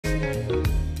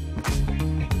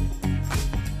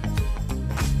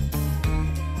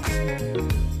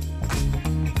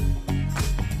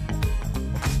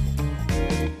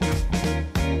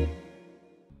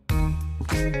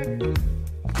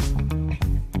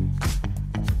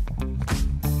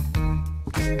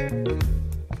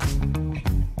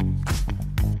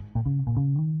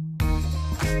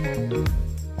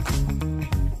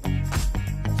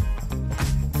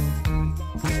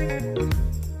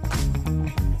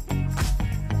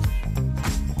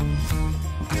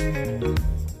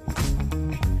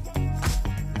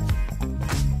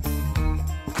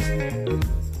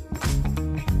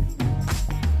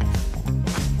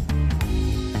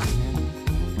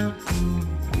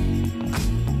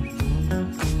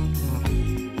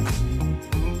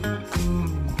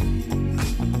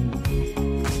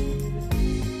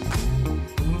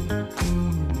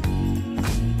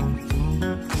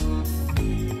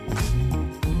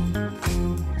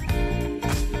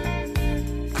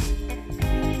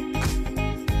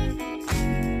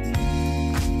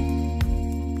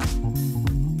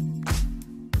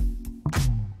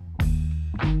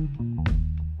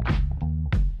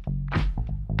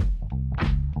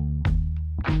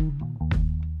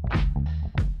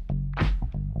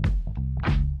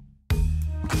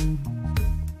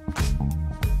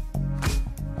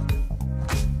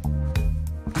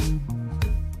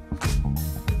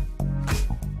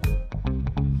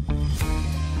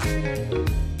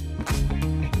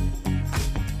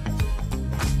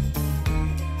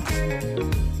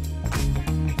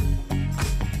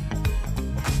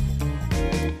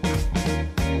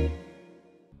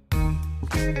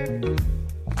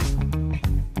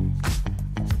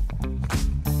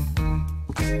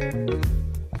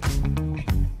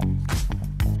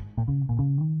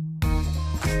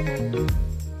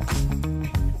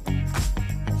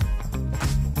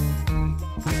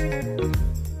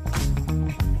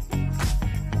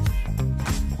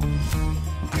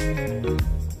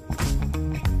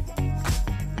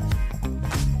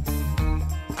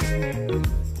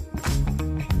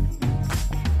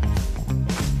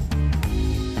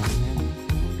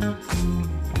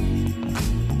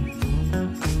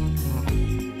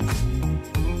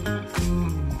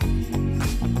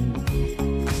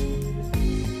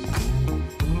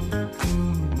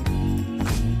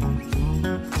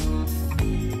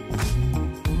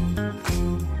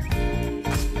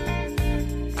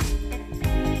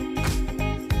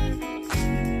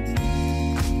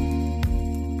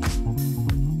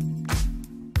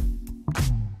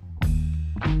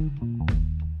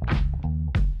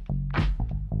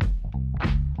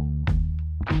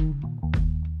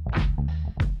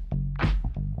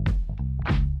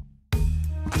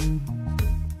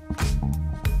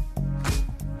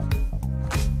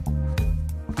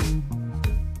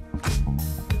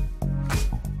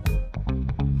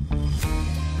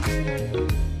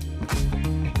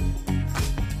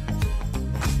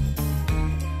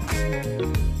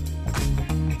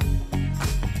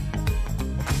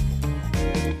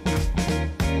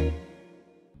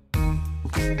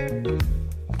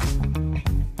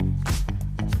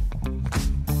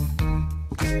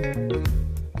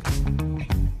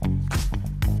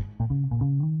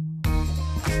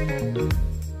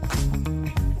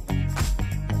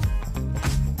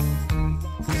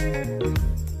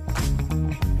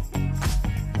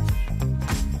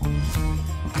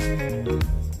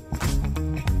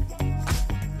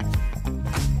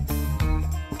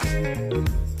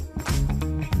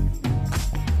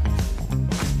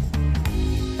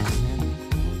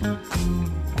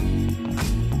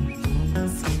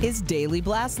Is Daily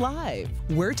Blast Live.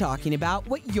 We're talking about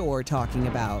what you're talking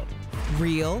about.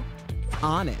 Real,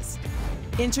 honest,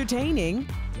 entertaining,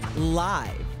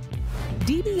 live.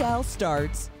 DBL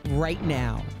starts right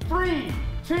now. 3,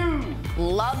 2.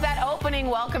 Love that opening.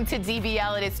 Welcome to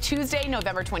DBL. It is Tuesday,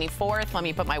 November 24th. Let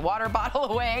me put my water bottle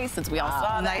away since we all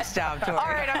saw that. Nice job, Tori. All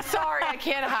right, I'm sorry. I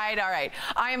can't hide. All right.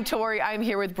 I am Tori. I'm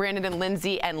here with Brandon and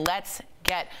Lindsay, and let's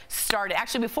get started.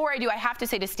 Actually, before I do, I have to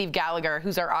say to Steve Gallagher,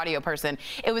 who's our audio person,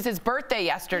 it was his birthday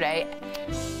yesterday.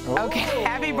 Oh. Okay,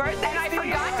 happy birthday. And I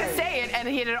forgot to say it, and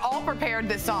he had it all prepared,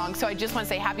 this song. So I just want to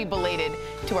say happy belated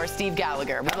to our Steve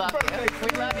Gallagher. We love you.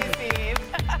 We love you, Steve.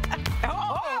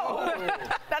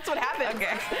 That's what happened.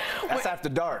 Okay. That's after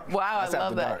dark. Wow, That's I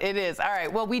love that. Dark. It is. All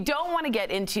right. Well, we don't want to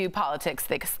get into politics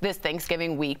this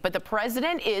Thanksgiving week, but the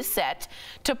president is set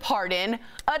to pardon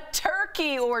a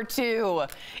turkey or two.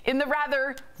 In the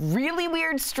rather really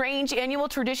weird, strange annual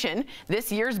tradition,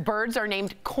 this year's birds are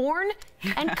named corn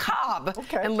and cob.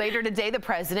 Okay. And later today, the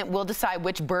president will decide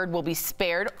which bird will be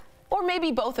spared, or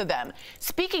maybe both of them.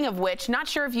 Speaking of which, not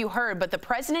sure if you heard, but the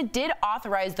president did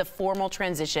authorize the formal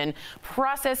transition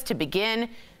process to begin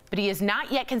but he has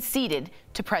not yet conceded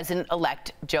to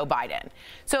President-elect Joe Biden.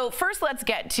 So first, let's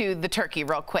get to the turkey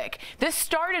real quick. This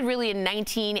started really in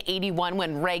 1981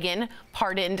 when Reagan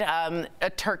pardoned a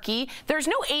turkey. There's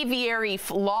no aviary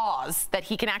laws that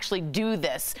he can actually do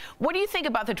this. What do you think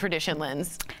about the tradition,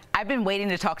 Linz? I've been waiting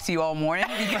to talk to you all morning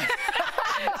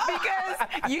because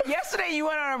yesterday you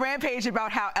went on a rampage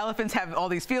about how elephants have all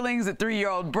these feelings, a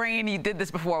 3-year-old brain. You did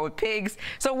this before with pigs.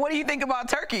 So what do you think about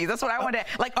turkeys? That's what I want to,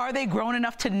 like, are they grown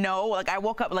enough to know? Like, I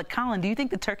woke up like, Colin, do you think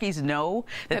the turkeys know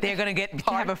that they're going to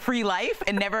have a free life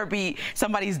and never be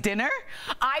somebody's dinner?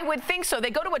 I would think so.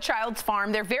 They go to a child's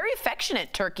farm. They're very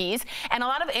affectionate turkeys, and a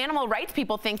lot of animal rights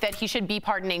people think that he should be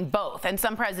pardoning both, and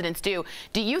some presidents do.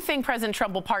 Do you think President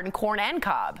Trump will pardon corn and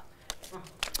cob?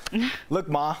 Look,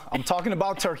 Ma, I'm talking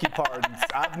about turkey pardons.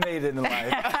 I've made it in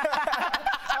life.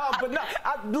 But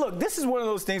no, look, this is one of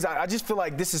those things. I just feel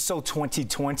like this is so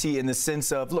 2020 in the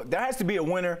sense of, look, there has to be a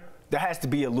winner. There has to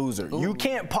be a loser. Ooh. You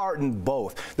can't pardon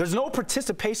both. There's no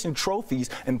participation trophies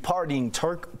in pardoning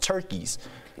turkeys.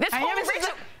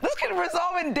 This could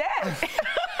resolve in death.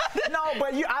 No,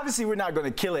 but obviously we're not going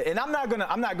to kill it, and I'm not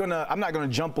gonna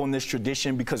jump on this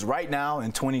tradition because right now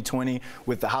in 2020,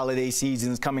 with the holiday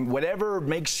seasons coming, whatever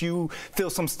makes you feel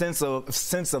some sense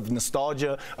of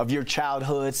nostalgia of your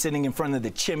childhood, sitting in front of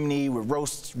the chimney with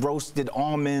roasted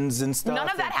almonds and stuff. None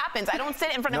of that happens. I don't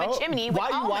sit in front of a chimney with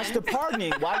almonds. Why you watch the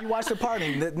pardoning? Why you watch the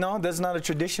pardoning? No, that's not a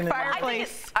tradition.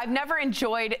 I've never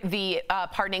enjoyed the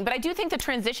pardoning, but I do think the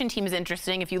transition team is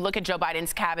interesting. If you look at Joe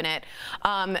Biden's cabinet,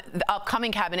 the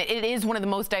upcoming cabinet, it is one of the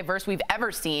most diverse we've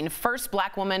ever seen. First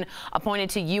black woman appointed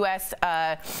to U.S.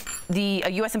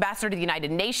 U.S. ambassador to the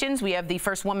United Nations. We have the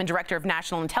first woman director of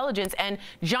national intelligence, and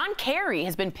John Kerry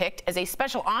has been picked as a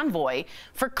special envoy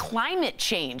for climate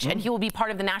change, and he will be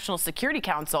part of the National Security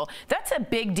Council. That's a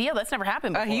big deal. That's never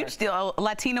happened before. A huge deal. A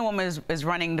Latina woman is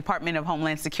running Department of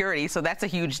Homeland Security, so that's a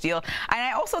huge deal. And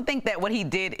I also think that what he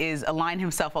did is align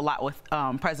himself a lot with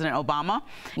President Obama,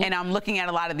 and I'm looking at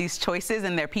a lot of these choices,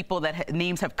 and there are people that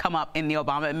names have come up in the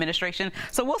Obama administration.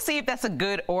 So we'll see if that's a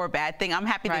good or a bad thing. I'm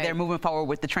happy that they're moving forward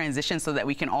with the transition so that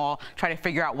we can all try to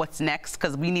figure out what's next,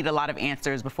 because we need a lot of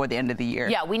answers before the end of the year.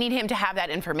 Yeah, we need him to have that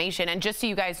information. And just so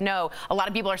you guys know, a lot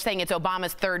of people are saying it's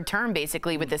Obama's third term,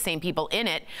 basically, with the same people in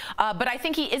it. But I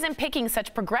think he isn't picking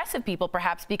such progressive people,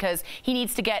 perhaps because he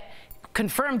needs to get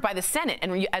confirmed by the Senate,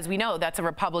 and as we know, that's a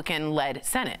Republican-led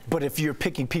Senate. But if you're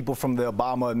picking people from the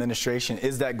Obama administration,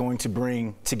 is that going to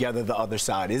bring together the other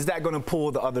side? Is that going to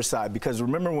pull the other side? Because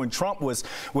remember when Trump was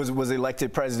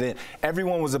elected president,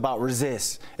 everyone was about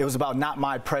resist. It was about not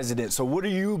my president. So what are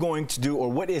you going to do, or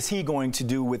what is he going to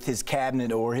do with his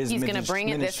cabinet or his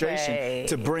administration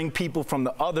to bring people from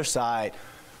the other side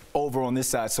over on this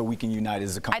side so we can unite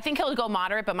as a country? I think he'll go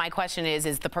moderate, but my question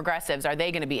is the progressives, are they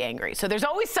going to be angry? So there's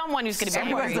always someone who's going to be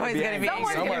angry. Someone's always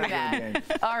going to be angry.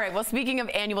 All right, well, speaking of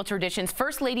annual traditions,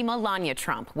 First Lady Melania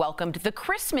Trump welcomed the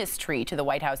Christmas tree to the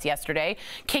White House yesterday,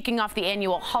 kicking off the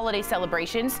annual holiday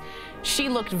celebrations. She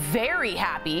looked very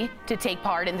happy to take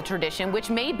part in the tradition, which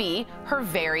may be her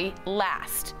very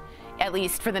last, at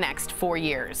least for the next 4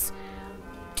 years.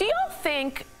 Do y'all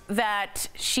think that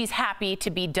she's happy to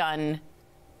be done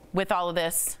with all of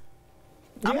this?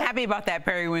 I'm happy about that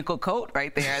periwinkle coat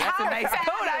right there. That's a nice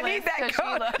coat. I need that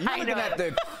coat. You're looking at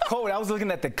the coat. I was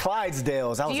looking at the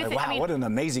Clydesdales. I was like, wow, what an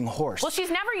amazing horse. Well, she's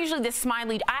never usually this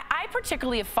smiley. I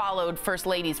particularly have followed first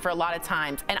ladies for a lot of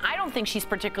times, and I don't think she's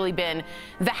particularly been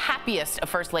the happiest of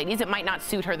first ladies. It might not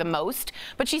suit her the most,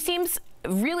 but she seems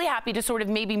really happy to sort of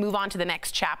maybe move on to the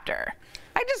next chapter.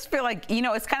 I just feel like, you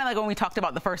know, it's kind of like when we talked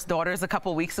about the first daughters a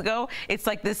couple weeks ago. It's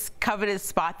like this coveted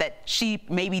spot that she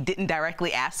maybe didn't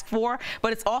directly ask for,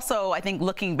 but it's also, I think,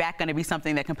 looking back, going to be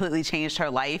something that completely changed her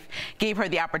life, gave her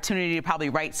the opportunity to probably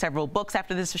write several books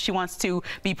after this. She wants to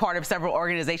be part of several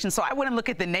organizations. So I wouldn't look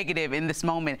at the negative in this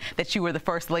moment that you were the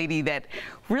first lady that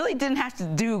really didn't have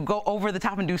to go over the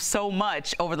top and do so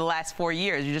much over the last 4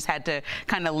 years. You just had to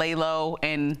kind of lay low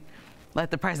and let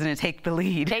the president take the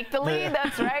lead. Take the lead,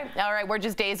 that's right. All right, we're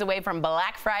just days away from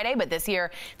Black Friday, but this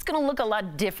year it's going to look a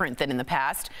lot different than in the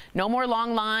past. No more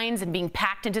long lines and being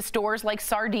packed into stores like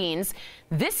sardines.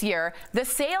 This year, the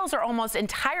sales are almost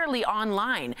entirely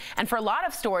online, and for a lot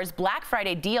of stores, Black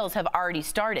Friday deals have already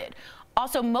started.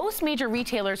 Also, most major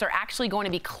retailers are actually going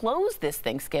to be closed this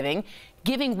Thanksgiving,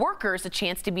 giving workers a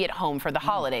chance to be at home for the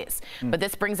holidays. But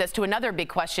this brings us to another big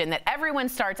question that everyone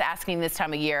starts asking this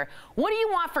time of year. What do you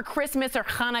want for Christmas or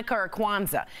Hanukkah or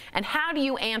Kwanzaa? And how do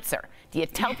you answer? Do you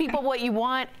tell people what you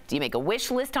want? Do you make a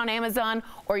wish list on Amazon?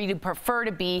 Or do you prefer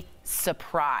to be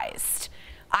surprised?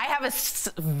 I have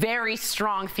a very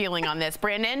strong feeling on this.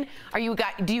 Brandon,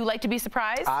 do you like to be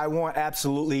surprised? I want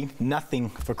absolutely nothing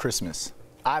for Christmas.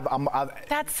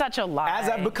 That's such a lie. As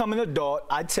I've become an adult,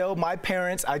 I tell my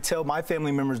parents, I tell my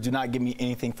family members, do not give me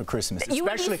anything for Christmas. You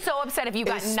would be so upset if you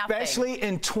got nothing. Especially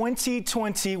in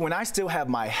 2020, when I still have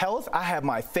my health, I have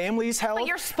my family's health. But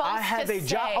you're supposed I have to a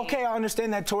job. say. Okay, I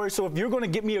understand that, Tori. So if you're going to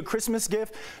get me a Christmas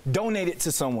gift, donate it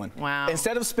to someone. Wow.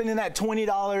 Instead of spending that $20,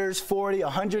 $40,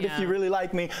 $100 if you really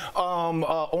like me,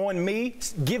 on me,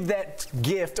 give that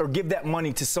gift or give that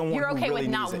money to someone You're who okay really with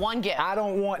needs not it. one gift? I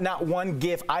don't want not one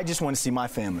gift. I just want to see my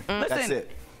family. That's Listen,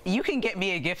 it. you can get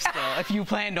me a gift still if you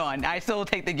planned on. I still will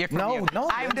take the gift from you. No.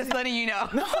 I'm just letting you know.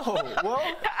 No. Well,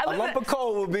 a lump of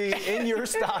coal will be in your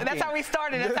stocking. That's how we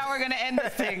started. That's how we're going to end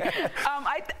this thing.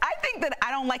 I think that I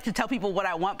don't like to tell people what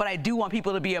I want, but I do want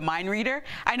people to be a mind reader.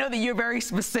 I know that you're very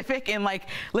specific and like,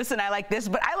 listen, I like this,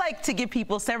 but I like to give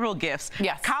people several gifts.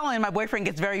 Yes. Colin, my boyfriend,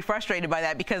 gets very frustrated by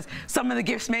that because some of the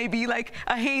gifts may be like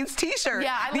a Hanes t-shirt.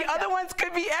 Yeah, I like the other that. ones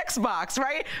could be Xbox,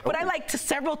 right? But I like to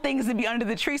several things to be under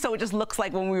the tree, so it just looks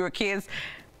like when we were kids.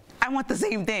 I want the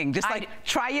same thing. Just like,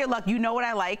 try your luck. You know what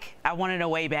I like. I want an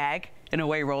away bag, an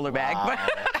away roller bag.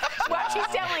 Well, she's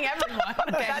telling everyone.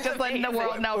 Okay, just letting the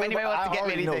world know if anybody wants to get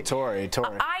me anything. No, Tori.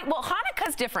 Well,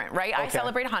 Hanukkah's different, right? I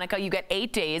celebrate Hanukkah. You get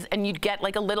 8 days, and you'd get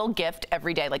like a little gift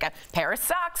every day, like a pair of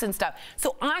socks and stuff.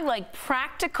 So I like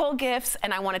practical gifts,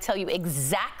 and I want to tell you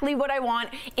exactly what I want,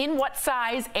 in what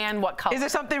size, and what color. Is there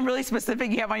something really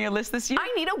specific you have on your list this year?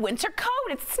 I need a winter coat.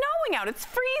 It's snowing out. It's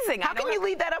freezing. How can you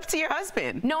leave that up to your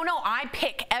husband? No, I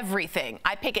pick everything.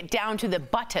 I pick it down to the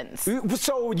buttons.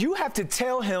 So you have to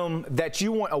tell him that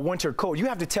you want a winter coat. You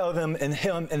have to tell him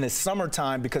in the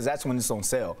summertime because that's when it's on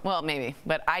sale. Well, maybe,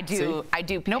 but I do.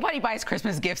 Nobody buys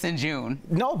Christmas gifts in June.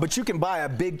 No, but you can buy a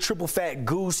big triple fat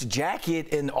goose jacket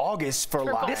in August for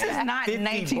like This is not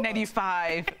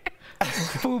 1995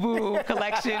 FUBU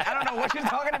collection. I don't know what you're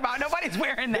talking about. Nobody's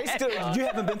wearing that. You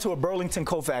haven't been to a Burlington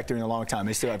coat factory in a long time.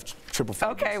 They still have triple fat.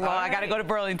 Okay, well, I got to go to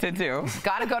Burlington too.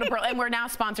 Got to go to Burlington. And we're now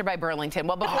sponsored by Burlington.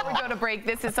 Well, before we go to break,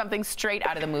 this is something straight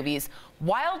out of the movies.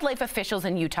 Wildlife officials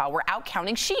in Utah were out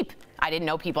counting sheep. I didn't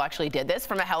know people actually did this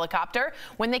from a helicopter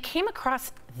when they came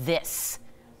across this.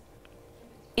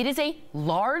 It is a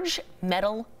large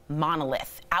metal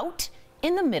monolith out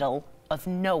in the middle of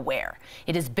nowhere.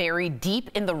 It is buried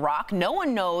deep in the rock. No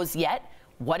one knows yet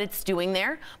what it's doing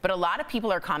there, but a lot of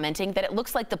people are commenting that it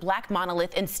looks like the black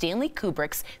monolith in Stanley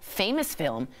Kubrick's famous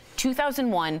film,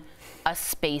 2001, A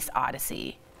Space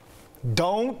Odyssey.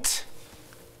 Don't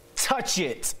touch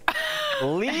it.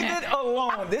 Leave it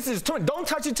alone. Don't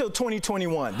touch it till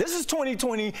 2021. This is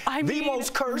 2020, the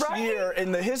most cursed year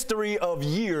in the history of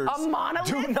years. A monolith?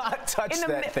 Do not touch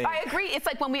that thing. I agree. It's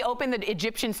like when we open the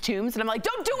Egyptians' tombs, and I'm like,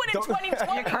 don't do it in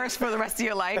 2020. You're cursed for the rest of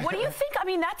your life. What do you think? I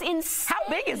mean, that's insane. How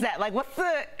big is that? Like,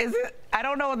 is it? I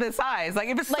don't know the size. Like,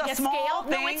 if it's like a small scale?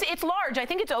 thing. No, it's large. I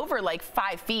think it's over like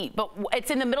 5 feet, but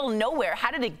it's in the middle of nowhere.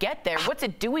 How did it get there? What's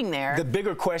it doing there? The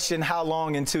bigger question, how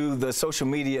long until the social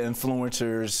media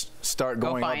influencers start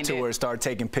going up to her, start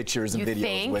taking pictures and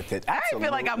videos with it? I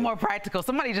feel like I'm more practical.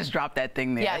 Somebody just dropped that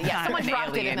thing there. Yeah, someone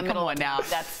dropped it in the middle. Come on now.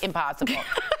 That's impossible.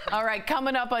 All right,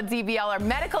 coming up on DBL, our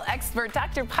medical expert,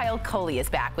 Dr. Pyle Coley, is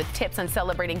back with tips on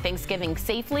celebrating Thanksgiving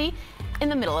safely in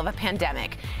the middle of a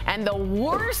pandemic. And the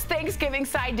worst Thanksgiving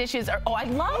side dishes are, I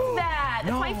love that.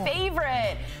 That's my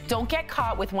favorite. Don't get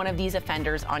caught with one of these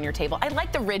offenders on your table. I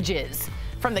like the ridges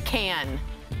from the can.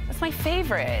 That's my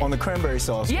favorite. On the cranberry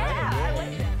sauce, yeah, right? I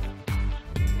like that.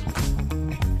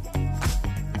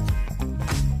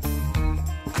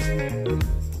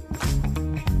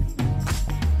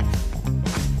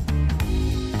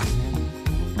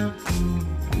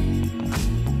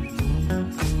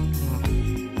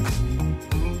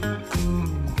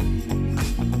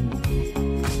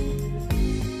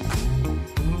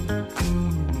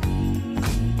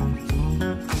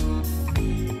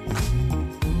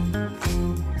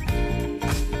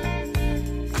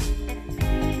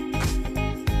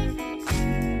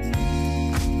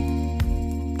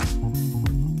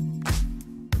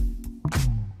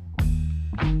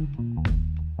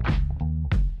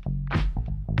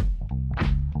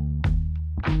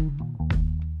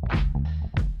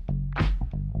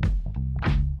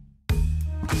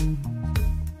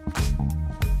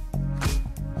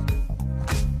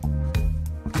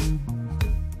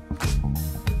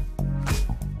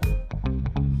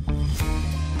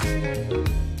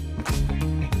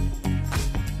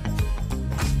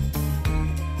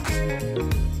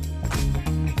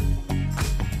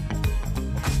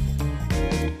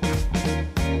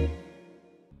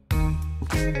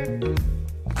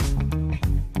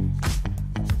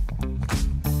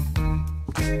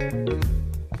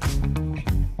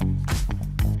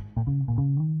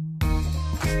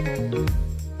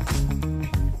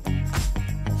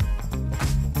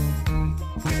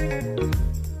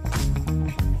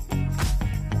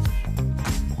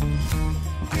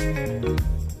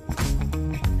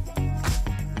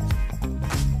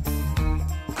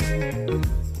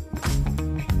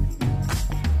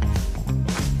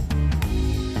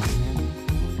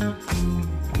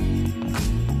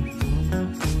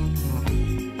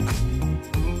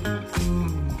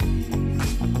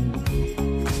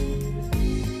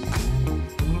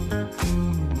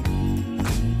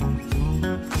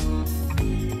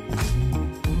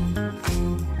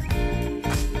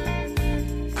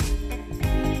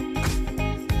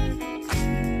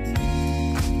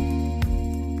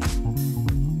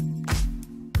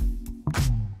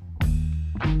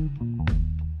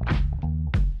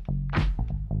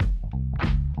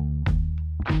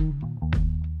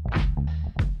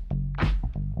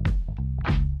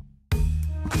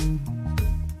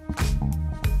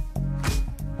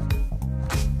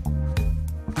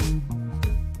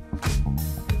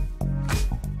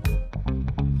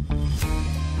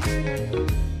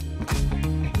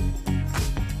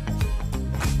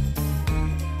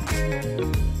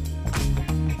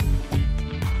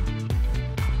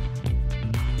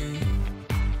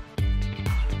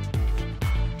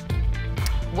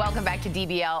 Welcome back to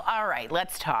DBL. All right,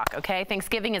 let's talk, okay?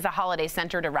 Thanksgiving is a holiday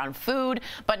centered around food,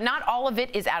 but not all of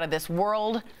it is out of this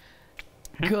world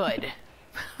good.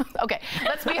 Okay,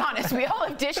 let's be honest. We all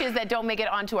have dishes that don't make it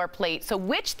onto our plate. So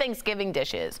which Thanksgiving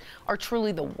dishes are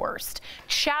truly the worst?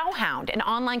 Chowhound, an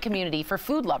online community for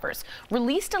food lovers,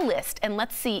 released a list, and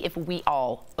let's see if we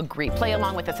all agree. Play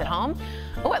along with us at home.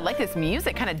 Oh, I like this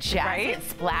music, kind of jazzy and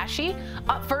splashy.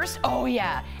 Up first, oh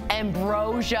yeah,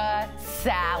 ambrosia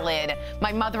salad.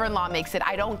 My mother-in-law makes it.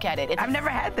 I don't get it. I've never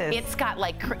had this. It's got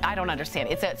like, I don't understand.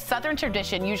 It's a Southern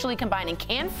tradition, usually combining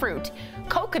canned fruit,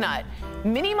 coconut,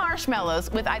 mini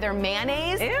marshmallows with either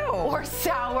mayonnaise or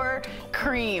sour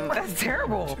cream. That's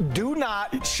terrible. Do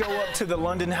not show up to the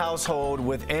London household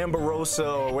with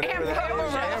Amberosa or whatever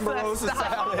Amberosa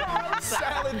salad.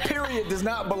 Salad, period, does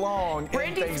not belong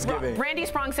in Thanksgiving. Randy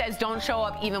Sprong says don't show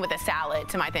up even with a salad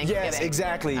to my Thanksgiving. Yes,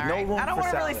 exactly. All no right. room I don't for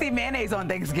want to really salad. see mayonnaise on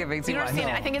Thanksgiving. You don't understand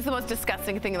it. I think it's the most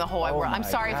disgusting thing in the whole wide world. I'm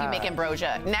sorry if you make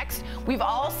ambrosia. Next, we've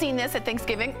all seen this at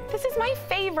Thanksgiving. This is my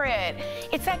favorite.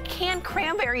 It's that canned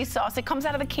cranberry sauce. It comes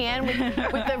out of the can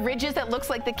with the ridges that looks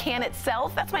like the can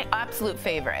itself. That's my absolute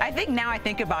favorite. I think now I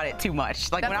think about it too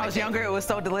much. Like when I was younger, it was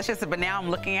so delicious, but now I'm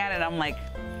looking at it, I'm like,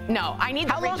 no, I need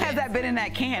the how long has that been in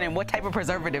that can, and what type of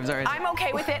preservatives are in it? I'm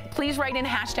okay with it. Please write in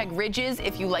 #ridges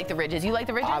if you like the ridges. You like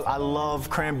the ridges? I love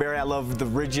cranberry. I love the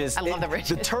ridges. I love the ridges.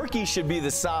 The turkey should be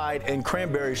the side, and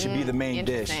cranberry should be the main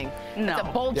dish. No. It's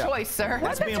a bold choice, sir.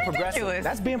 That's being progressive.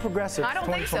 That's being progressive. I don't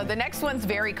think so. The next one's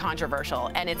very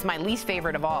controversial, and it's my least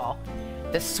favorite of all.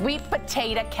 The sweet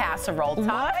potato casserole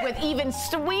topped with even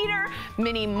sweeter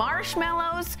mini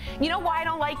marshmallows. You know why I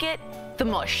don't like it? The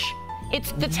mush.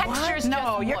 It's the texture's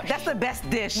No, just mush. that's the best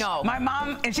dish. No. My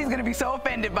mom, and she's gonna be so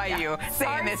offended by you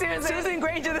saying this. Susan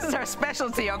Granger, this is her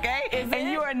specialty, okay? And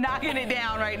you are knocking it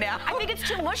down right now. I think it's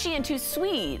too mushy and too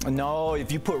sweet. No, if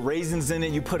you put raisins in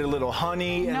it, you put a little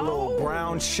honey and a little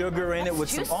brown sugar in it with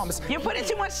some almonds. You're putting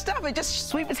too much stuff. It's just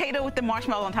sweet potato with the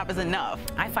marshmallow on top is enough.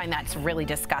 I find that's really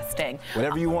disgusting.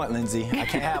 Whatever you want, Lindsay. I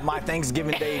can't have my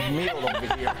Thanksgiving Day meal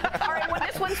over here. All right, well,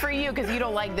 this one's for you because you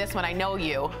don't like this one. I know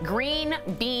you. Green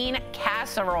bean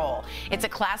casserole. It's a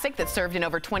classic that's served in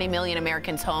over 20 million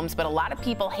Americans' homes, but a lot of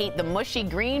people hate the mushy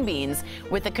green beans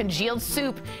with the congealed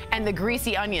soup and the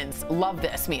greasy onions. Love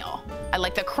this meal. I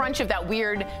like the crunch of that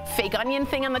weird fake onion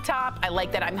thing on the top. I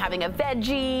like that I'm having a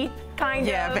veggie, kind of.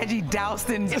 Yeah, veggie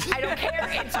doused in. I don't care.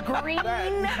 It's green.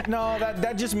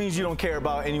 That just means you don't care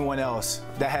about anyone else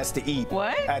that has to eat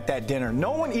at that dinner.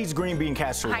 No one eats green bean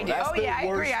casserole. I do. That's the I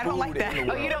agree. I don't like that.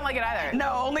 Oh, you don't like it either?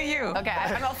 No, only you. Okay,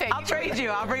 I'll trade you.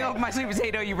 I'll bring over my sweet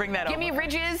potato. You bring that over. Give me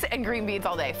ridges and green beans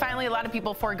all day. Finally, a lot of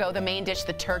people forego the main dish,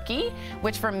 the turkey,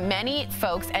 which for many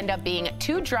folks end up being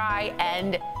too dry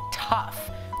and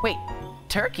tough. Wait.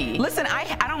 Turkey? Listen, I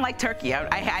don't like turkey.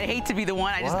 I hate to be the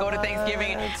one. I just go to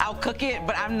Thanksgiving. I'll cook it,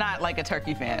 but I'm not like a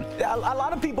turkey fan. A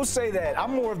lot of people say that.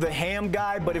 I'm more of the ham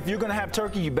guy, but if you're going to have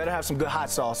turkey, you better have some good hot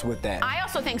sauce with that. I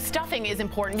also think stuffing is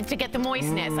important to get the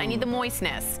moistness. I need the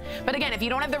moistness. But again, if you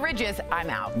don't have the ridges, I'm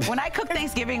out. When I cook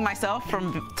Thanksgiving myself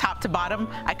from top to bottom,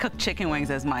 I cook chicken wings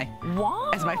as my food.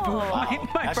 Wow.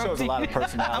 That shows a lot of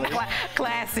personality. I'm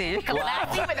classy.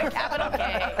 Classy with a capital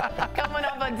K. Coming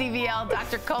up on DBL,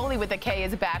 Dr. Coley with a K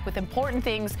is back with important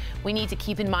things we need to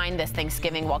keep in mind this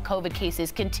Thanksgiving while COVID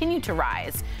cases continue to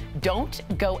rise. Don't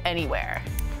go anywhere.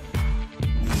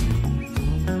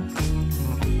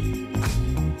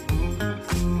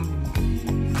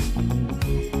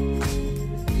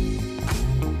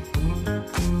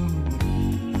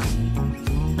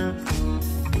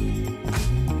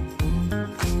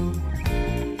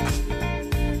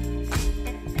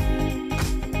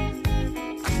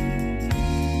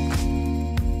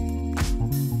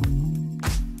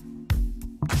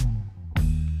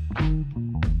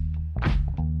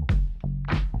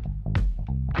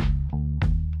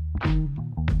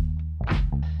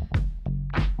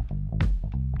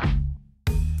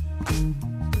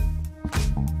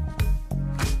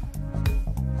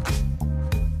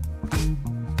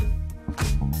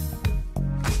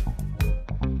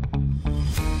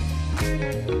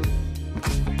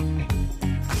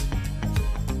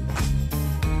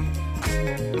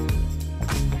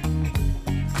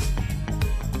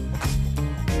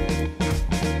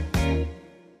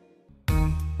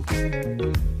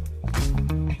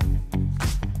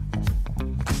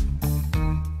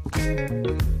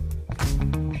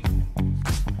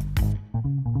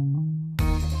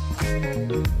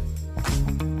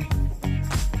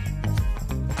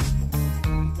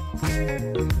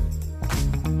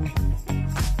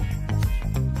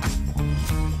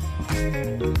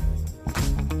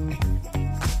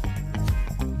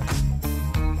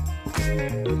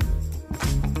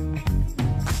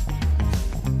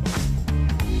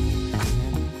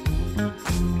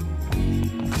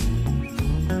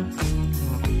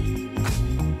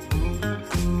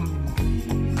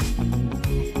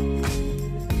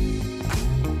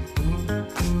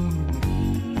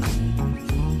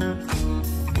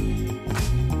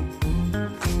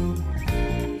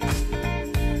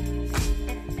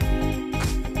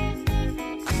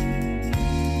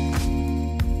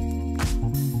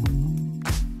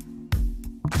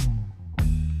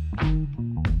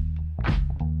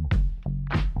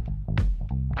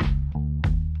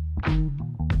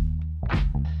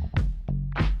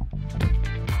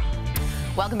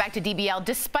 Welcome back to DBL.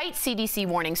 Despite CDC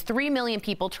warnings, 3 million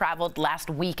people traveled last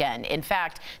weekend. In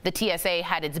fact, the TSA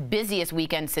had its busiest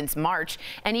weekend since March,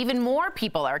 and even more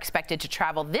people are expected to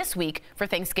travel this week for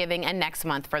Thanksgiving and next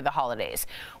month for the holidays.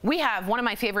 We have one of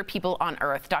my favorite people on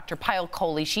earth, Dr. Payal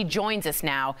Kohli. She joins us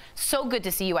now. So good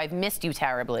to see you. I've missed you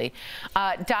terribly.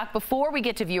 Doc, before we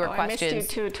get to viewer questions. I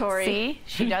missed you too, Tori. See,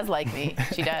 she does like me.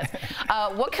 She does.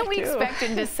 What can we expect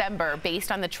in December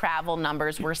based on the travel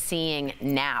numbers we're seeing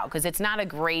now? Because it's not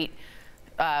a great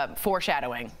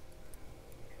foreshadowing.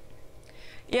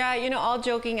 Yeah, you know, all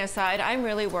joking aside, I'm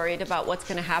really worried about what's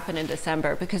going to happen in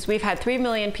December because we've had 3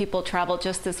 million people travel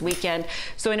just this weekend.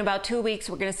 So in about 2 weeks,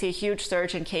 we're going to see a huge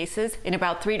surge in cases. In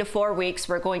about 3 to 4 weeks,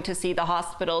 we're going to see the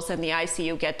hospitals and the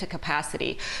ICU get to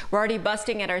capacity. We're already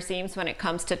busting at our seams when it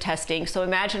comes to testing. So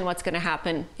imagine what's going to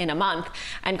happen in a month.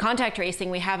 And contact tracing,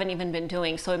 we haven't even been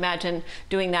doing. So imagine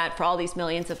doing that for all these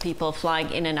millions of people flying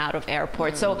in and out of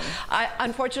airports. So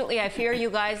unfortunately, I fear you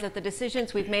guys that the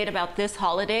decisions we've made about this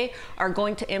holiday are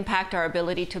going to impact our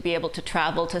ability to be able to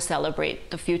travel to celebrate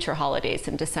the future holidays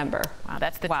in December. Wow,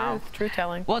 that's the truth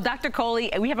telling. Well, Dr.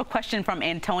 Kohli, we have a question from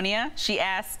Antonia. She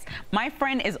asks, my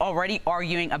friend is already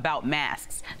arguing about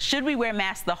masks. Should we wear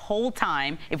masks the whole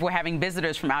time if we're having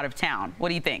visitors from out of town? What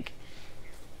do you think?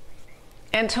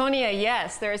 Antonia,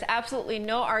 yes, there is absolutely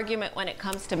no argument when it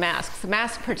comes to masks.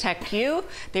 Masks protect you,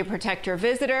 they protect your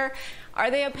visitor. Are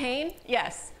they a pain?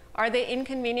 Yes. Are they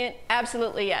inconvenient?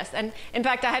 Absolutely, yes. And in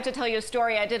fact, I have to tell you a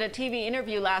story. I did a TV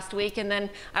interview last week, and then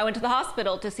I went to the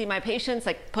hospital to see my patients.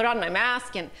 I put on my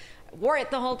mask and wore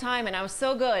it the whole time, and I was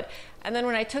so good. And then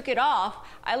when I took it off,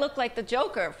 I looked like the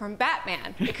Joker from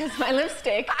Batman because my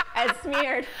lipstick had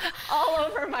smeared all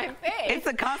over my face. It's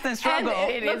a constant struggle.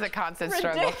 It is a constant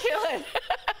struggle. Ridiculous.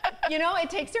 You know, it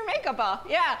takes your makeup off.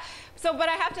 Yeah. So, but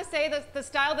I have to say that the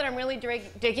style that I'm really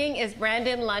digging is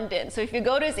Brandon London. So if you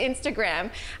go to his Instagram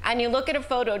and you look at a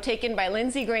photo taken by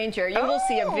Lindsay Granger, you will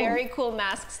see a very cool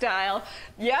mask style.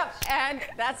 Yep, and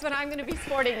that's what I'm going to be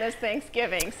sporting this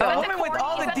Thanksgiving. So with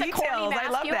all the details, I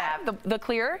love that. The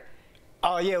clear?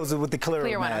 Oh, yeah, it was with the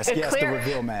clear mask. Yes, the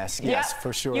reveal mask. Yes,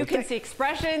 for sure. You can see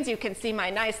expressions. You can see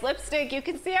my nice lipstick. You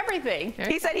can see everything.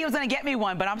 He said he was going to get me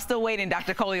one, but I'm still waiting,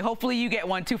 Dr. Kohli. Hopefully you get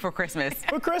one, too, for Christmas.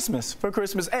 For Christmas.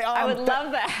 Hey, I would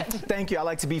love that. Thank you. I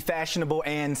like to be fashionable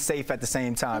and safe at the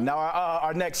same time. Now,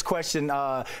 our next question,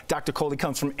 Dr. Kohli,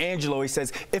 comes from Angelo. He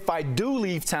says, if I do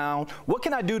leave town, what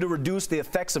can I do to reduce the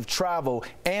effects of travel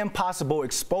and possible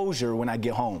exposure when I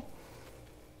get home?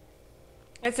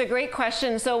 It's a great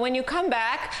question. So when you come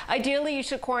back, ideally you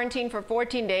should quarantine for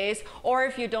 14 days, or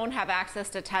if you don't have access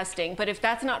to testing. But if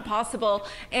that's not possible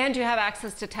and you have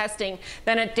access to testing,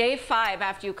 then at day 5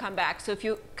 after you come back, so if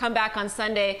you come back on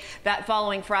Sunday, that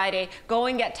following Friday, go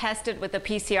and get tested with a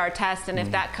PCR test. And if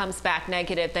that comes back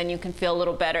negative, then you can feel a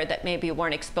little better that maybe you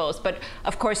weren't exposed. But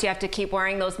of course, you have to keep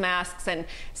wearing those masks and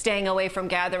staying away from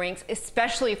gatherings,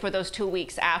 especially for those 2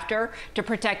 weeks after, to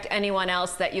protect anyone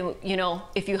else that you know,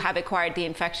 if you have acquired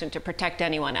the infection, to protect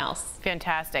anyone else.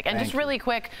 Fantastic. And just really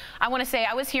quick, I want to say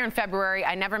I was here in February.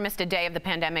 I never missed a day of the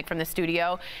pandemic from the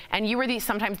studio. And you were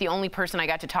sometimes the only person I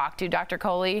got to talk to, Dr.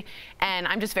 Kohli. And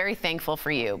I'm just very thankful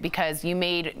for you because you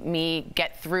made me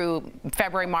get through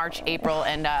February, March, April,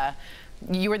 and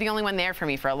you were the only one there for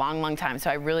me for a long, long time. So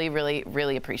I really, really,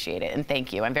 really appreciate it. And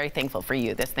thank you. I'm very thankful for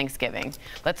you this Thanksgiving.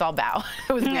 Let's all bow.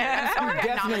 It was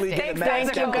Definitely.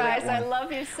 Thank you, guys. I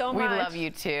love you so much. We love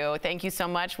you, too. Thank you so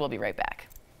much. We'll be right back.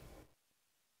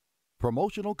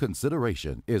 Promotional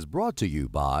consideration is brought to you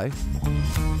by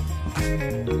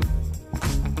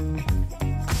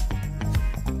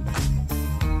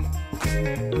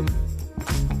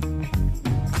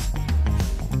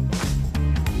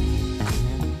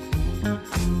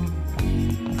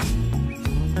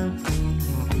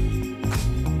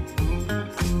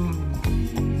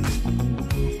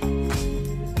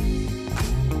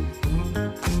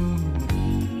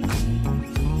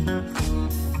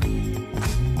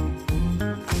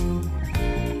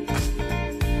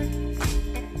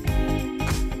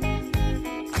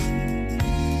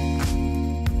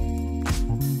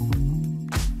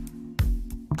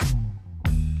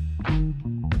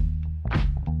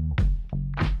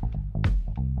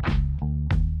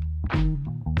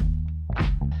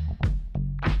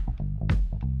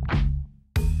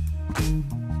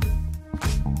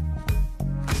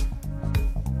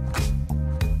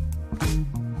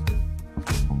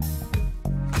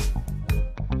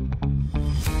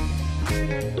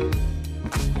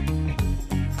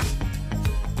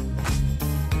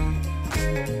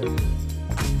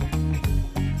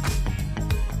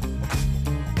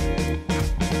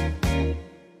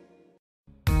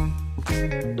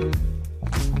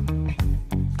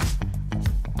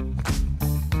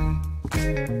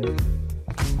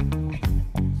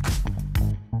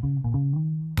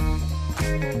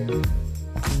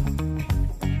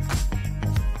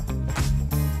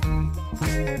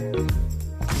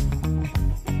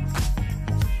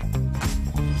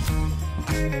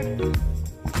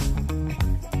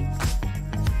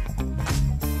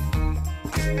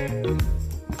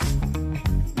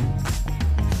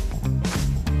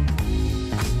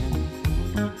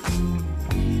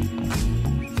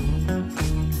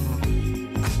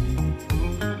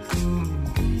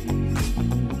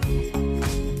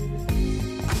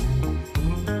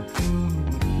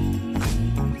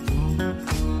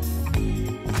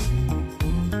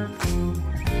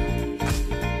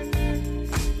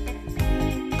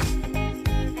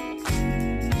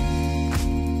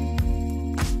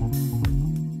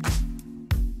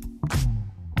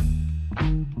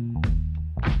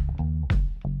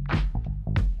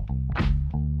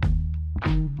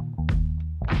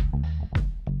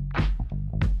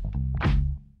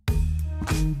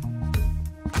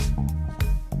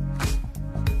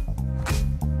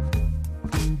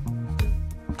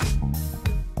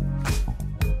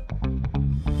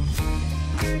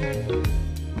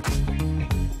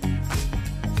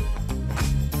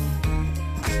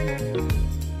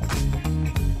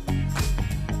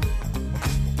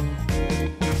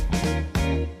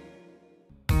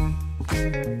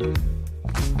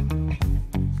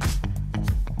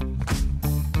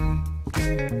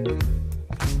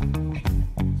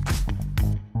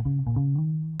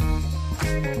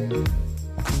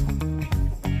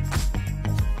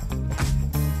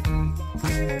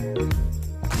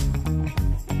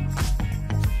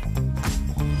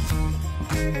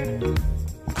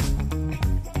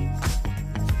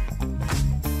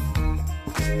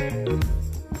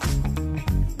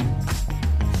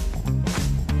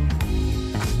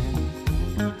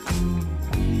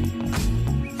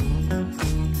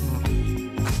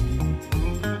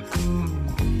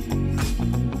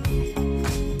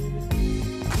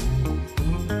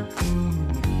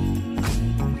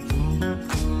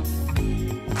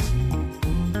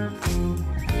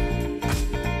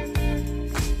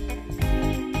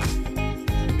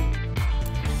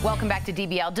Welcome back to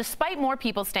DBL. Despite more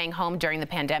people staying home during the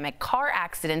pandemic, car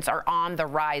accidents are on the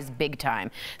rise big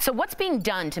time. So what's being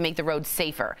done to make the roads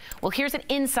safer? Well, here's an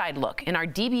inside look in our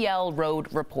DBL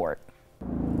Road Report.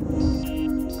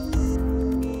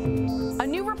 A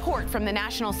new report from the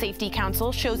National Safety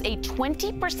Council shows a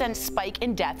 20% spike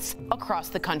in deaths across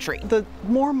the country. The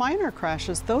more minor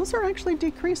crashes, those are actually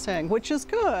decreasing, which is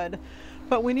good.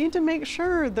 But we need to make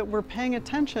sure that we're paying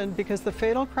attention because the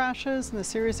fatal crashes and the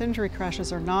serious injury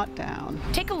crashes are not down.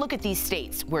 Take a look at these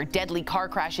states where deadly car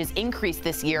crashes increased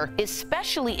this year,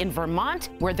 especially in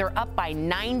Vermont, where they're up by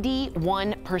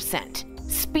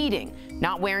 91%. Speeding,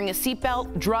 not wearing a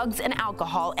seatbelt, drugs and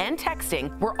alcohol, and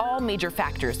texting were all major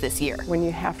factors this year. When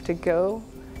you have to go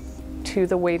to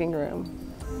the waiting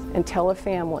room and tell a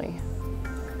family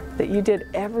that you did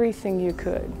everything you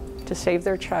could to save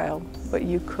their child, but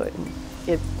you couldn't,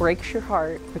 it breaks your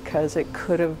heart because it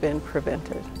could have been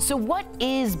prevented. So what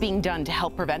is being done to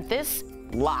help prevent this?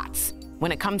 Lots.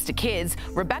 When it comes to kids,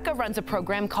 Rebecca runs a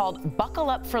program called Buckle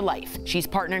Up for Life. She's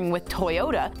partnering with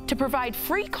Toyota to provide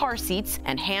free car seats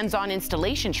and hands-on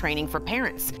installation training for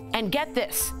parents. And get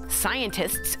this,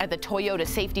 scientists at the Toyota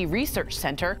Safety Research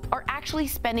Center are actually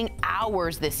spending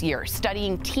hours this year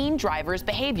studying teen drivers'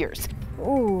 behaviors.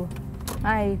 Ooh,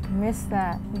 I missed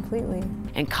that completely.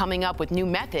 And coming up with new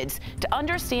methods to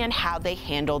understand how they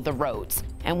handle the roads.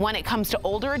 And when it comes to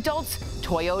older adults,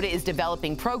 Toyota is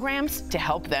developing programs to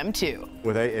help them too.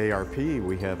 With AARP,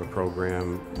 we have a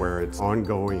program where it's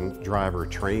ongoing driver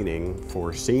training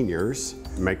for seniors,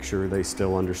 make sure they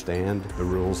still understand the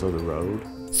rules of the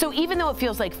road. So even though it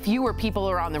feels like fewer people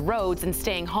are on the roads and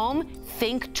staying home,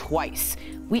 think twice.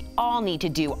 We all need to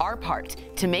do our part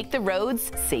to make the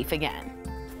roads safe again.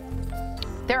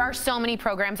 There are so many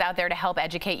programs out there to help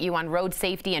educate you on road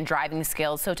safety and driving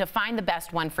skills. So to find the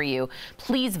best one for you,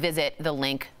 please visit the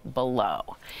link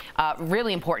below.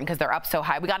 Really important because they're up so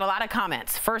high. We got a lot of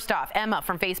comments. First off, Emma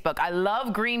from Facebook. I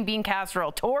love green bean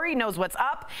casserole. Tori knows what's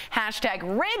up. Hashtag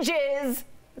Ridges.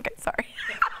 Okay, sorry.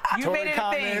 You made it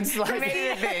a thing. You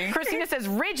made it a thing. Christina says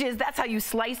ridges, that's how you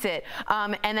slice it.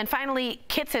 And then finally,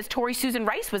 Kit says Tori Susan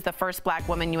Rice was the first black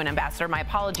woman UN ambassador. My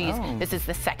apologies. Oh. This is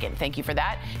the second. Thank you for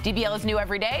that. DBL is new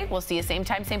every day. We'll see you same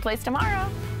time, same place tomorrow.